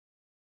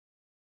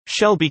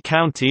Shelby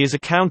County is a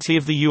county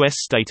of the U.S.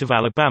 state of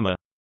Alabama.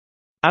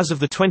 As of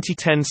the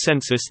 2010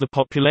 census, the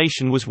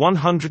population was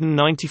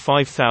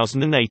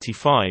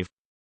 195,085.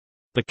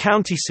 The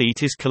county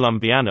seat is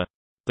Columbiana.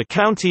 The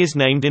county is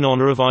named in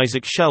honor of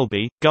Isaac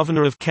Shelby,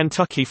 governor of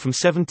Kentucky from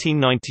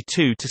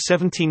 1792 to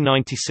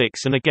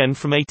 1796 and again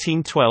from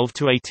 1812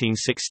 to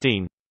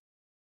 1816.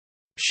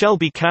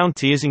 Shelby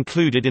County is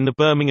included in the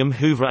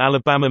Birmingham-Hoover,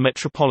 Alabama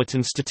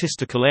Metropolitan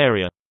Statistical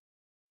Area.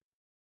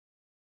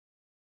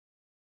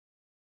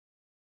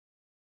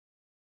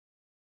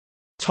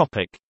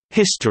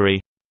 History.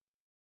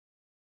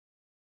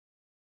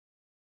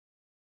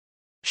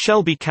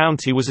 Shelby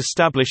County was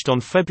established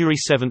on February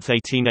 7,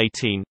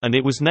 1818, and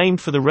it was named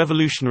for the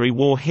Revolutionary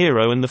War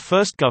hero and the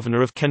first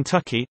governor of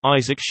Kentucky,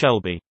 Isaac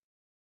Shelby.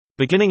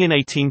 Beginning in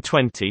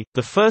 1820,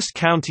 the first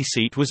county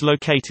seat was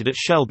located at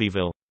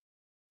Shelbyville.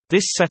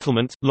 This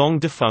settlement, long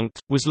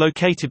defunct, was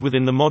located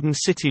within the modern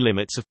city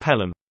limits of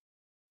Pelham.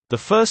 The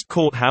first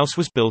courthouse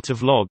was built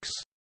of logs.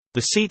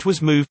 The seat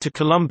was moved to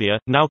Columbia,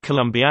 now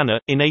Columbiana,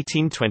 in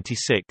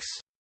 1826.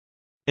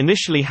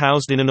 Initially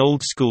housed in an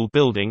old school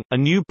building, a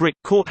new brick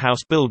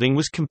courthouse building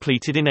was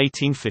completed in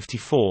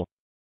 1854.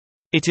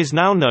 It is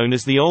now known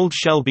as the Old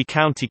Shelby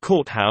County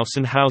Courthouse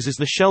and houses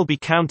the Shelby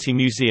County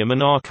Museum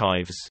and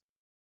Archives.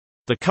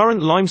 The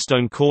current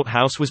limestone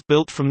courthouse was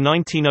built from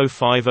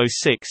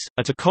 1905–06,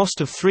 at a cost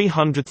of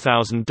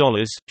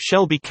 $300,000.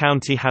 Shelby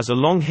County has a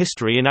long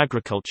history in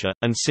agriculture,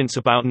 and since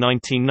about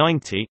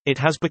 1990, it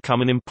has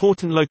become an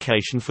important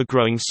location for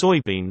growing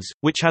soybeans,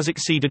 which has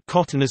exceeded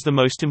cotton as the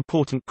most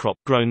important crop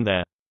grown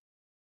there.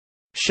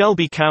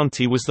 Shelby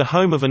County was the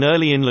home of an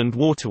early inland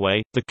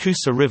waterway, the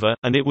Coosa River,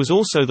 and it was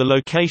also the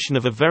location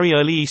of a very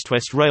early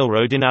east-west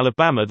railroad in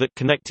Alabama that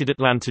connected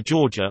Atlanta,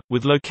 Georgia,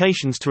 with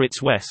locations to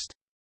its west.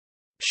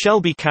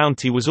 Shelby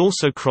County was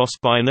also crossed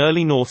by an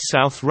early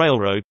north-south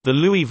railroad, the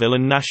Louisville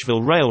and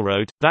Nashville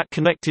Railroad, that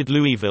connected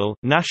Louisville,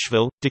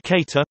 Nashville,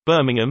 Decatur,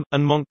 Birmingham,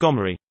 and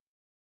Montgomery.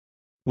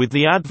 With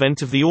the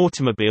advent of the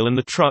automobile and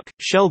the truck,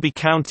 Shelby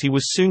County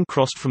was soon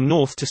crossed from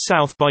north to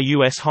south by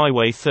U.S.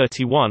 Highway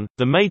 31,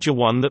 the major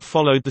one that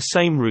followed the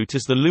same route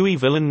as the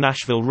Louisville and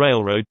Nashville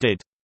Railroad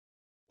did.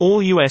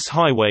 All U.S.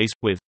 highways,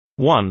 with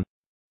 1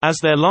 as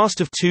their last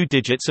of two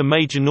digits, are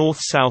major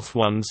north-south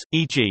ones,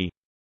 e.g.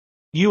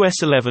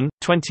 US 11,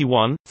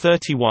 21,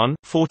 31,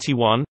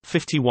 41,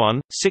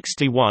 51,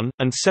 61,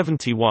 and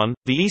 71.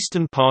 The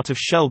eastern part of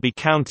Shelby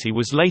County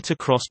was later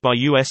crossed by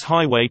US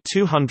Highway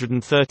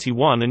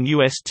 231 and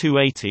US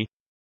 280.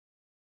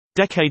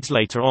 Decades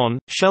later on,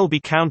 Shelby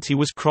County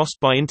was crossed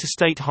by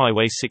Interstate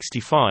Highway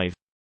 65.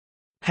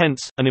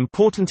 Hence, an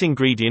important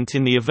ingredient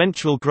in the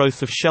eventual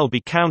growth of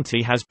Shelby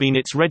County has been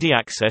its ready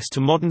access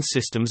to modern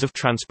systems of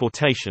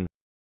transportation.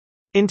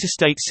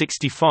 Interstate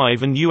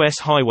 65 and U.S.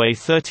 Highway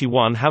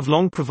 31 have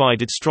long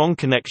provided strong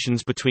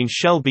connections between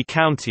Shelby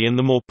County and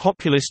the more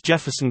populous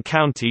Jefferson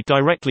County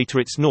directly to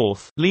its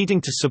north,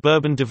 leading to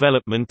suburban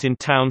development in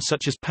towns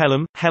such as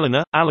Pelham,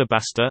 Helena,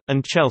 Alabaster,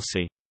 and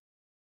Chelsea.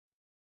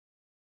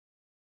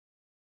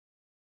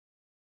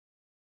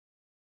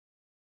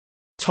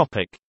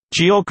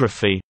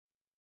 Geography.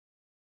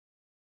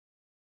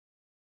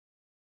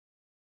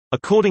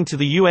 According to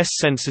the U.S.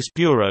 Census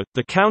Bureau,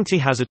 the county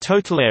has a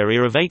total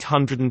area of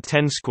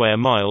 810 square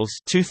miles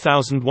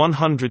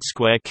 (2,100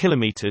 square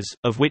kilometers),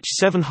 of which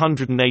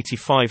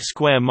 785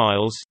 square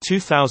miles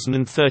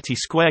 (2,030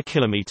 square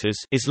kilometers)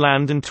 is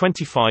land and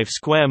 25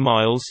 square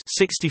miles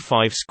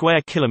 (65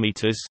 square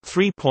kilometers)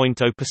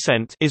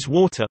 (3.0%) is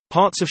water.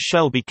 Parts of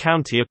Shelby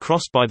County are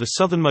crossed by the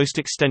southernmost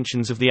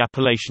extensions of the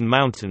Appalachian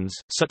Mountains,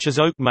 such as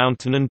Oak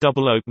Mountain and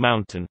Double Oak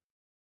Mountain.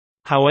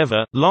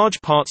 However, large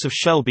parts of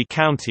Shelby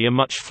County are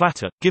much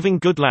flatter, giving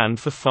good land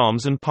for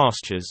farms and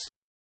pastures.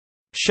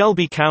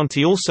 Shelby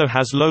County also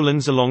has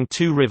lowlands along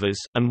two rivers,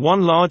 and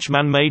one large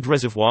man-made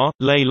reservoir,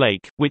 Lay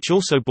Lake, which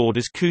also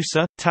borders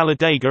Coosa,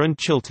 Talladega and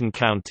Chilton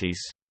counties.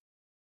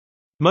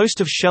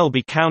 Most of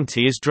Shelby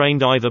County is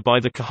drained either by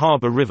the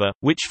Cahaba River,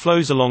 which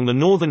flows along the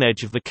northern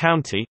edge of the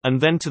county,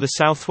 and then to the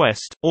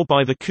southwest, or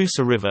by the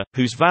Coosa River,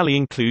 whose valley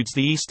includes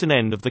the eastern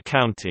end of the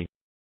county.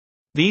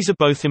 These are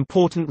both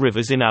important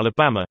rivers in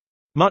Alabama.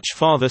 Much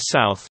farther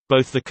south,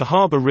 both the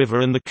Cahaba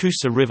River and the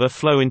Coosa River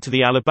flow into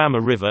the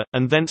Alabama River,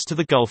 and thence to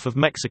the Gulf of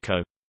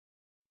Mexico.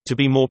 To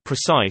be more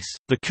precise,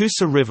 the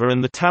Coosa River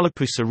and the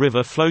Tallapoosa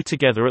River flow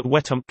together at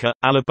Wetumpka,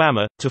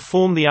 Alabama, to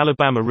form the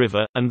Alabama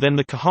River, and then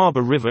the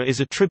Cahaba River is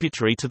a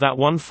tributary to that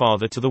one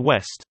farther to the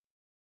west.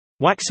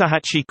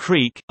 Waxahachie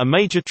Creek, a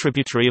major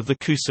tributary of the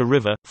Coosa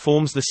River,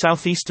 forms the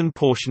southeastern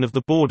portion of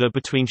the border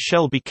between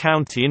Shelby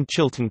County and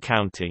Chilton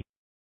County.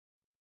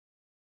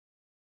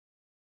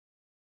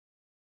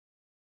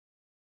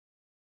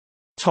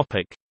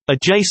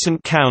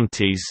 Adjacent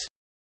counties.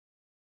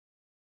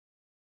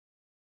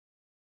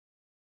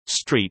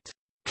 Street.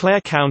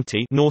 Clare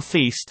County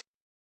northeast,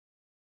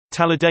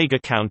 Talladega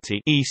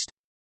County east,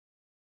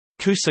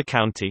 Coosa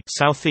County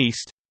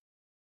southeast,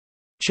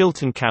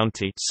 Chilton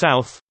County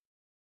south,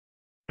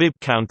 Bibb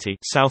County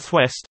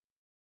southwest,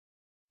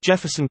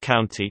 Jefferson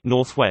County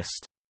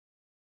northwest.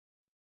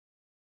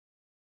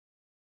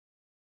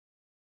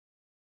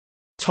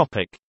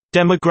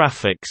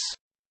 Demographics.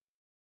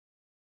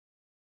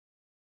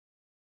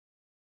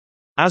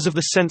 As of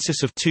the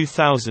census of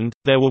 2000,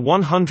 there were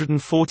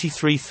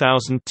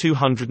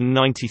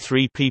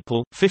 143,293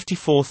 people,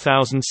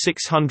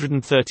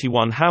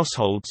 54,631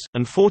 households,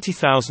 and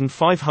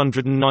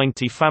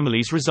 40,590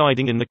 families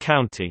residing in the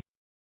county.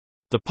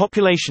 The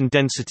population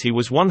density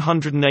was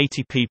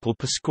 180 people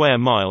per square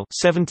mile,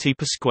 70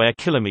 per square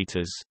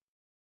kilometers.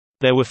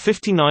 There were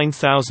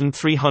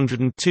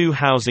 59,302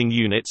 housing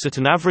units at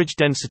an average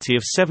density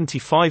of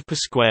 75 per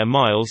square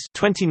miles,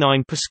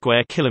 29 per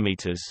square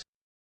kilometers.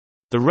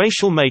 The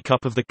racial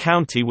makeup of the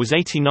county was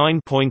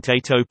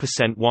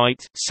 89.80%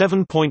 white,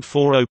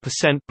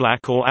 7.40%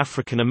 black or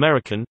African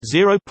American,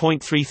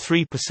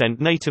 0.33%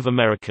 Native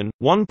American,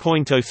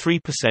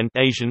 1.03%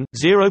 Asian,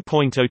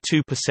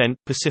 0.02%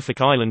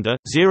 Pacific Islander,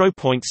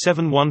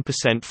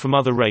 0.71% from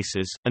other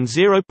races, and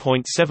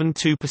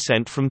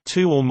 0.72% from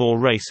two or more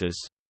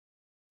races.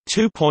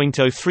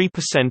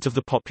 2.03% of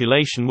the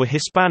population were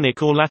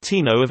Hispanic or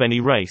Latino of any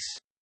race.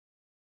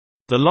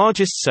 The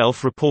largest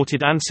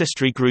self-reported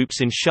ancestry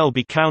groups in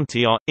Shelby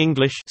County are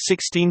English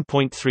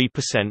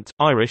 16.3%,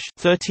 Irish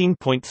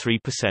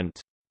 13.3%,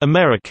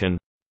 American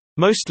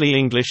mostly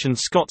English and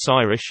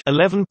Scots-Irish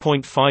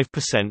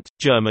 11.5%,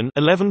 German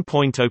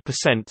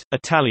 11.0%,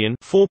 Italian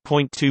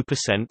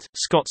 4.2%,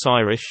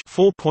 Scots-Irish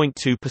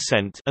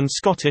 4.2%, and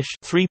Scottish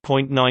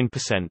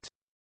 3.9%.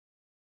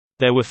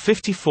 There were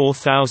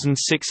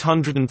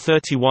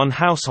 54,631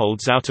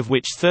 households, out of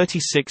which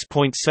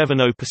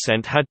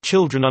 36.70% had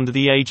children under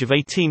the age of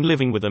 18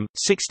 living with them,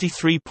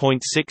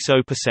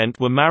 63.60%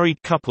 were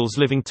married couples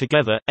living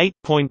together,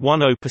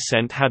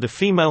 8.10% had a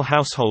female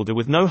householder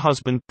with no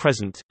husband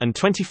present, and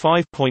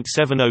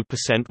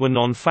 25.70% were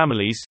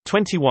non-families.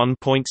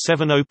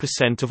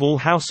 21.70% of all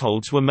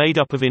households were made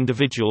up of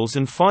individuals,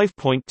 and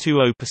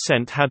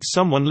 5.20% had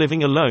someone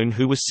living alone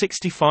who was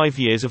 65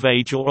 years of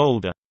age or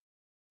older.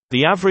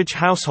 The average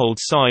household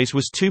size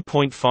was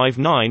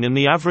 2.59 and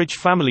the average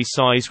family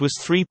size was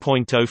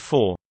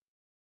 3.04.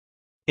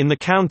 In the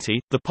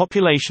county, the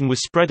population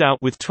was spread out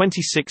with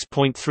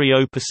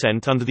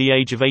 26.30% under the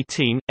age of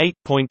 18,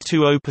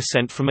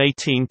 8.20% from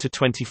 18 to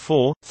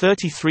 24,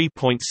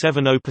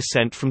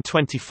 33.70% from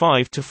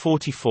 25 to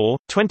 44,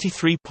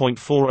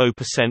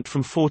 23.40%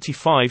 from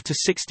 45 to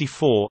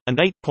 64, and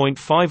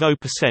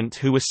 8.50%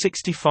 who were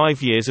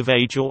 65 years of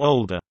age or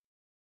older.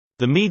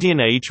 The median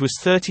age was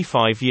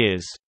 35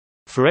 years.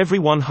 For every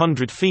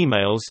 100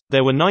 females,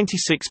 there were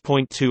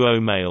 96.20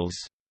 males.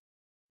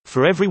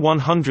 For every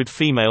 100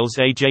 females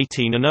age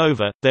 18 and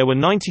over, there were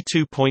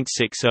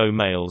 92.60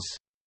 males.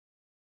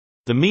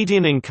 The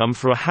median income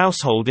for a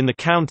household in the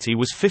county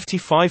was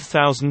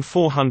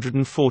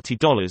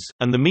 $55,440,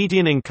 and the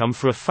median income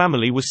for a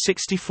family was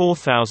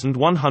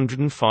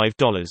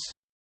 $64,105.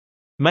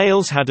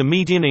 Males had a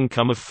median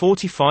income of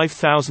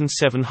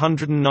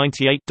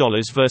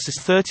 $45,798 versus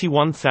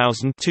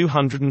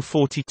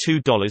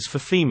 $31,242 for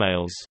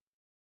females.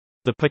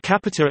 The per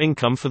capita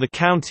income for the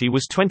county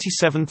was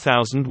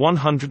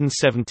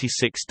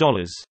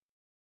 $27,176.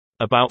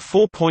 About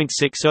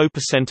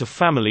 4.60% of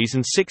families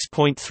and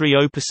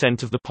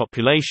 6.30% of the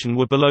population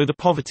were below the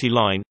poverty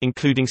line,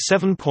 including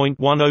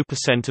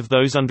 7.10% of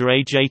those under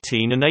age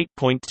 18 and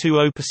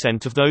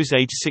 8.20% of those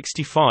age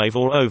 65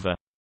 or over.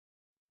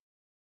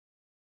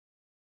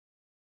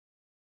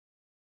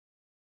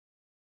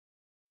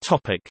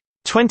 Topic: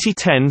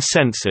 2010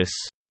 census.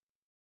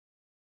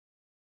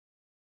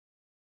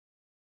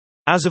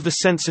 As of the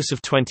census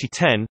of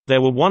 2010,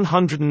 there were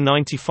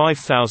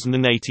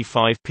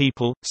 195,085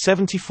 people,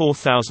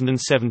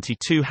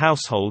 74,072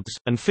 households,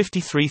 and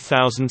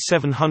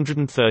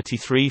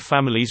 53,733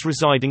 families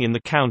residing in the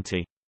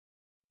county.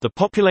 The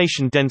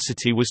population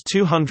density was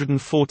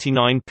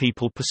 249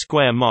 people per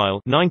square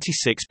mile,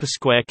 96 per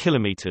square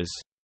kilometers.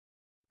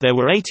 There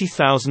were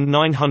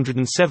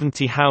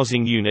 80,970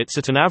 housing units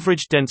at an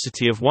average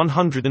density of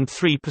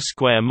 103 per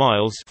square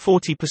miles,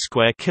 40 per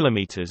square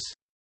kilometers.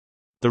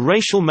 The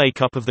racial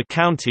makeup of the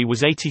county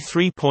was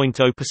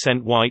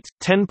 83.0% white,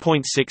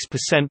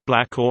 10.6%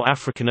 black or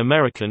African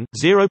American,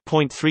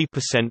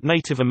 0.3%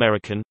 Native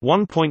American,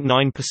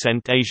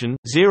 1.9% Asian,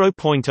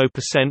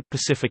 0.0%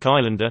 Pacific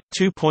Islander,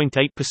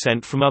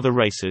 2.8% from other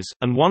races,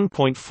 and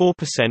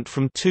 1.4%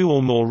 from two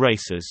or more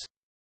races.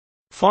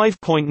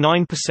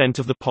 5.9%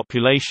 of the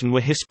population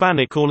were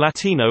Hispanic or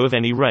Latino of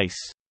any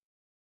race.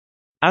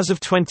 As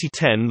of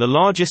 2010, the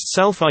largest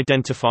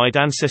self-identified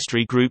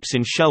ancestry groups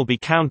in Shelby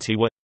County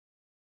were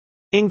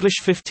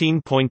English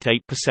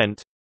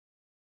 15.8%,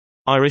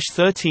 Irish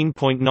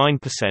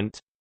 13.9%,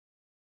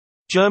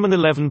 German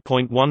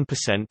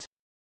 11.1%,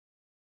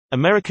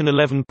 American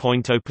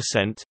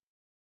 11.0%,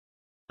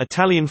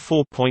 Italian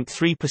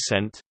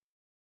 4.3%,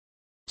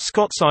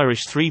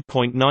 Scots-Irish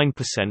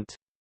 3.9%,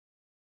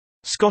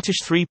 Scottish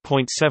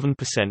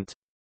 3.7%,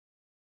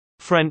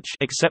 French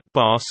except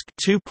Basque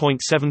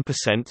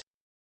 2.7%,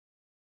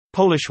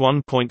 Polish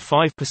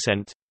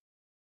 1.5%,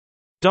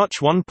 Dutch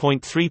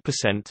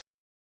 1.3%,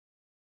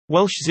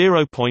 Welsh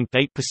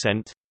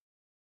 0.8%,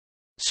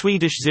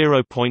 Swedish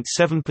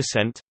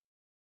 0.7%,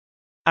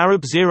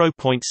 Arab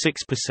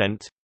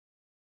 0.6%,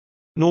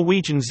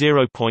 Norwegian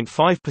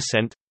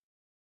 0.5%,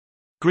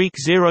 Greek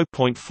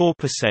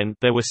 0.4%.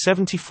 There were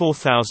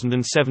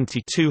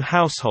 74,072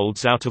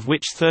 households, out of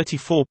which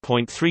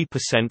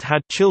 34.3%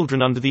 had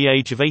children under the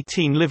age of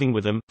 18 living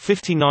with them,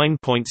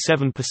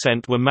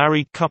 59.7% were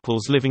married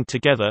couples living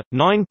together,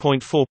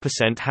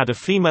 9.4% had a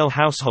female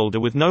householder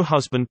with no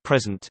husband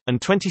present, and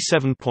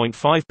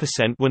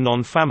 27.5% were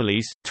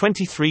non-families.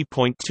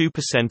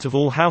 23.2% of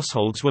all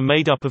households were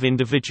made up of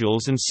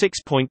individuals, and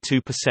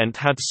 6.2%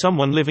 had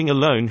someone living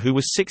alone who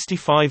was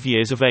 65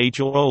 years of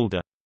age or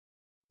older.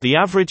 The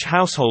average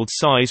household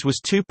size was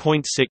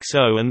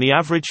 2.60 and the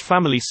average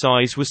family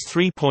size was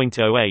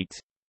 3.08.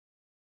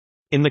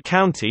 In the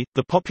county,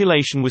 the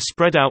population was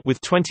spread out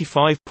with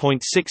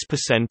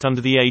 25.6%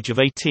 under the age of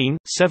 18,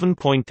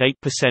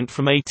 7.8%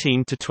 from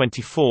 18 to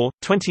 24,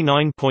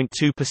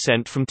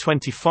 29.2% from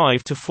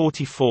 25 to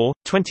 44,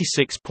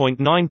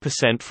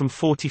 26.9% from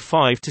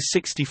 45 to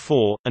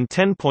 64, and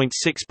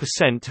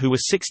 10.6% who were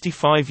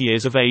 65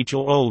 years of age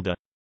or older.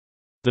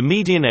 The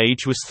median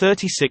age was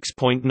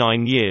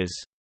 36.9 years.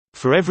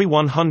 For every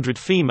 100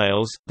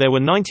 females, there were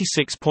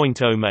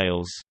 96.0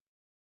 males.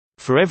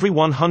 For every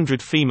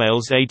 100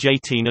 females age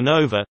 18 and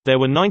over, there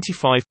were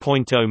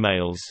 95.0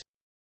 males.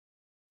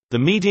 The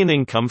median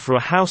income for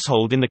a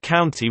household in the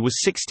county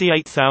was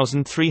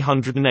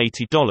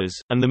 $68,380,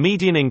 and the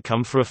median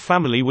income for a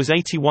family was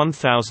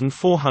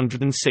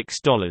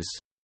 $81,406.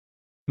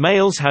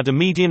 Males had a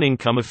median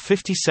income of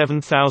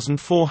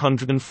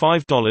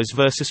 $57,405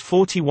 versus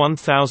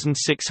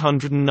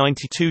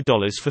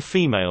 $41,692 for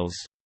females.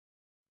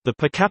 The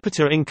per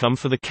capita income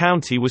for the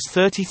county was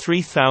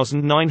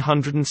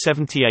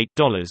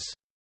 $33,978.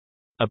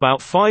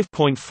 About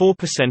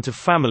 5.4% of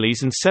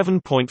families and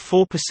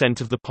 7.4%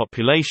 of the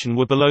population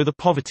were below the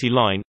poverty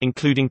line,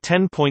 including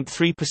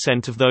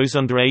 10.3% of those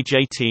under age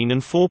 18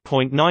 and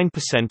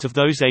 4.9% of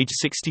those age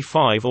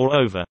 65 or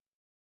over.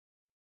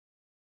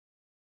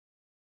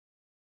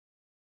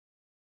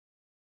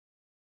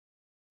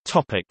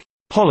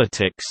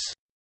 Politics.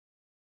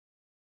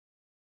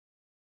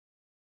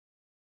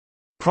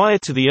 Prior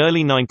to the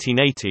early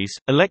 1980s,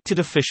 elected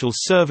officials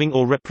serving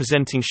or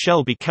representing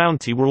Shelby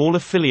County were all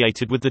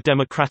affiliated with the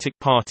Democratic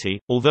Party,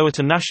 although at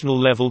a national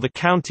level the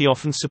county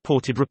often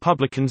supported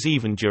Republicans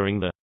even during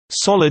the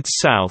 "Solid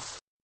South"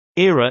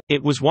 era.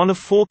 It was one of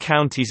 4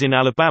 counties in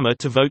Alabama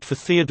to vote for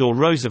Theodore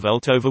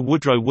Roosevelt over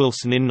Woodrow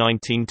Wilson in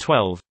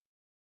 1912.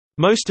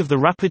 Most of the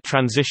rapid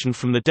transition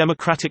from the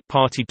Democratic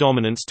Party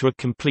dominance to a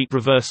complete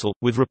reversal,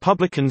 with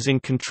Republicans in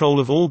control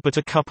of all but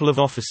a couple of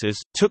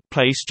offices, took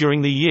place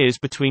during the years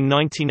between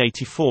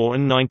 1984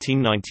 and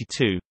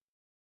 1992.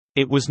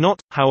 It was not,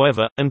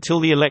 however, until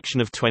the election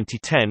of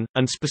 2010,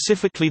 and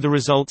specifically the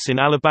results in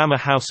Alabama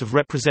House of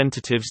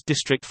Representatives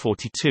District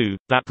 42,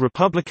 that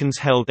Republicans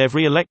held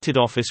every elected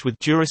office with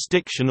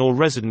jurisdiction or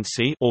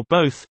residency or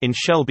both in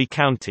Shelby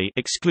County.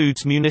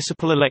 Excludes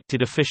municipal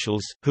elected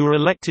officials, who are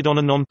elected on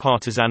a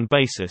nonpartisan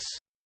basis.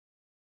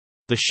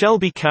 The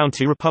Shelby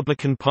County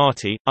Republican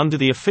Party, under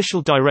the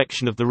official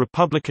direction of the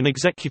Republican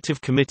Executive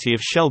Committee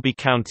of Shelby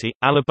County,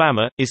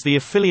 Alabama, is the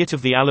affiliate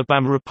of the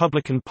Alabama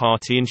Republican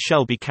Party in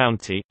Shelby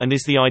County, and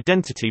is the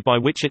identity by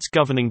which its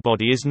governing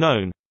body is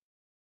known.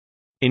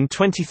 In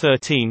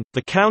 2013,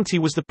 the county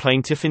was the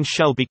plaintiff in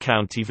Shelby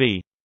County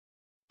v.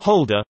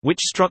 Holder,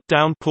 which struck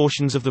down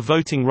portions of the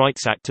Voting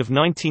Rights Act of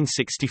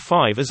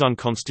 1965 as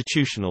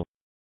unconstitutional.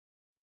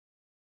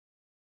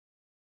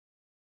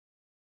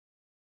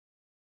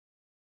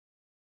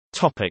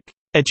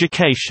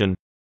 Education.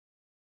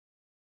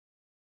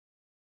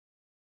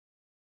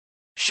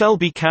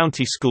 Shelby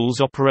County Schools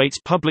operates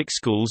public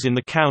schools in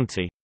the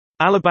county.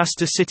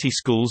 Alabaster City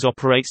Schools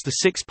operates the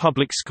 6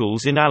 public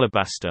schools in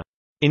Alabaster.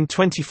 In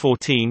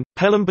 2014,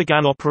 Pelham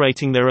began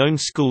operating their own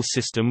school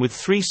system with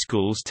 3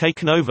 schools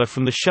taken over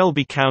from the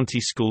Shelby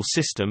County school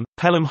system: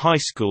 Pelham High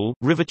School,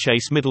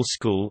 Riverchase Middle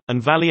School,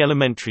 and Valley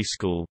Elementary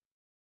School.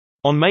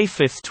 On May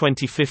 5,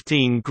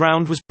 2015,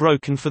 ground was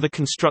broken for the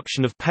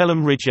construction of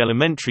Pelham Ridge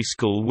Elementary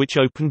School, which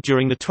opened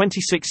during the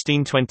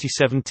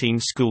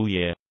 2016-2017 school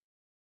year.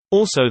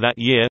 Also that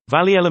year,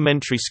 Valley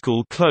Elementary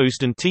School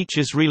closed and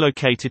teachers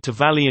relocated to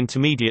Valley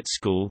Intermediate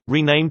School,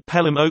 renamed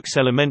Pelham Oaks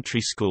Elementary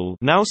School,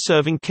 now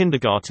serving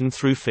kindergarten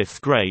through 5th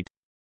grade.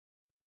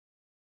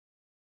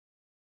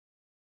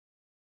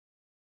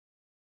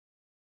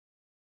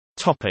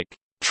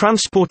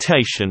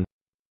 Transportation.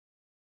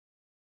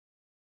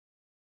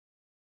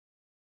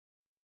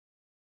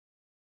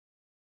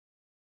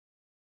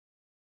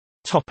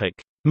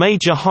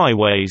 Major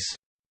highways.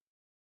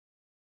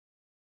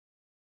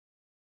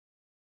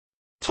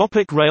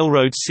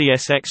 Railroad: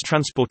 CSX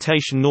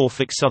Transportation,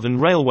 Norfolk Southern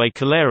Railway,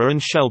 Calera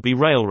and Shelby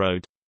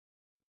Railroad.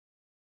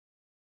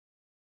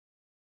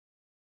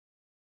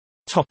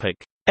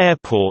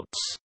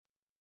 Airports.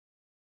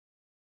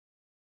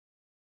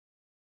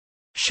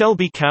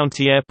 Shelby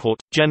County Airport,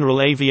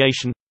 General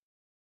Aviation.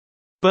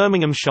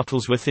 Birmingham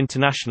Shuttlesworth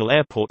International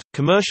Airport,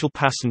 commercial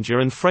passenger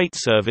and freight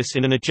service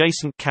in an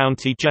adjacent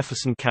county,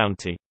 Jefferson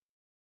County.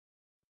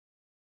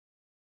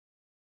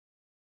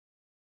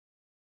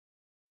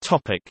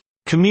 Topic: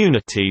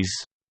 Communities.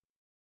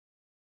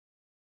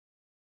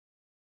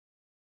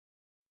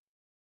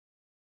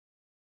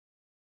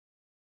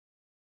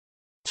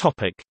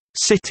 Topic: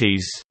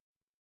 Cities.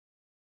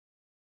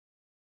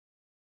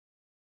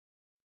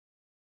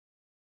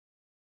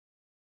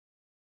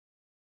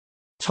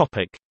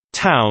 Topic: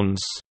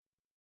 Towns.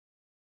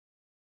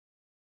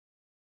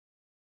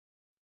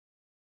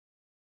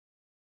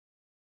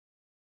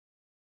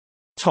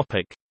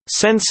 Topic: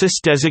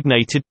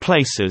 Census-designated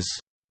places.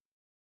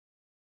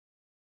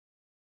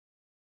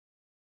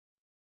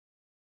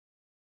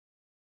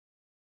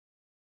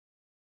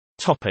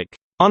 Topic: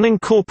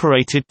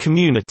 Unincorporated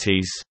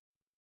communities.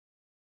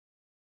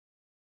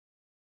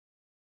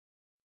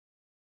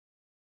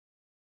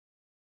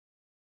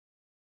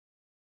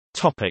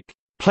 Topic: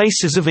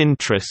 Places of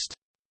interest.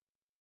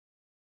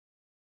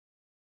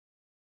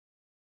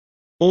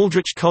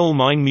 Aldrich Coal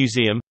Mine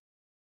Museum,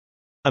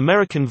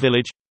 American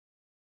Village,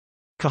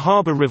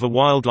 Cahaba River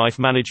Wildlife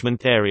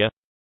Management Area,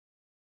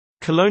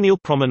 Colonial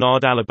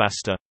Promenade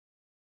Alabaster,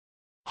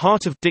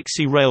 Heart of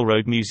Dixie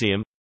Railroad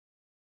Museum,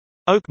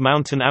 Oak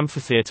Mountain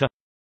Amphitheater,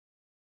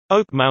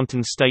 Oak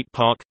Mountain State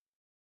Park,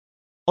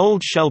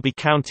 Old Shelby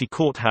County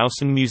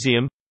Courthouse and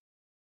Museum,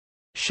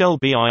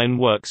 Shelby Iron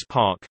Works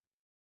Park.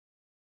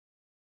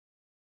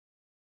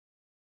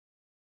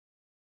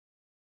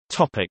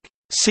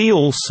 See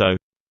also: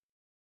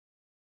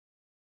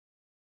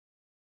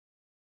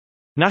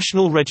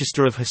 National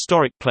Register of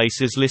Historic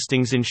Places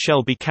listings in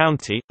Shelby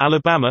County,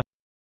 Alabama.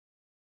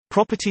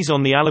 Properties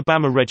on the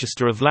Alabama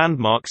Register of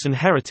Landmarks and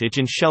Heritage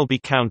in Shelby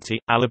County,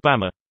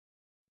 Alabama.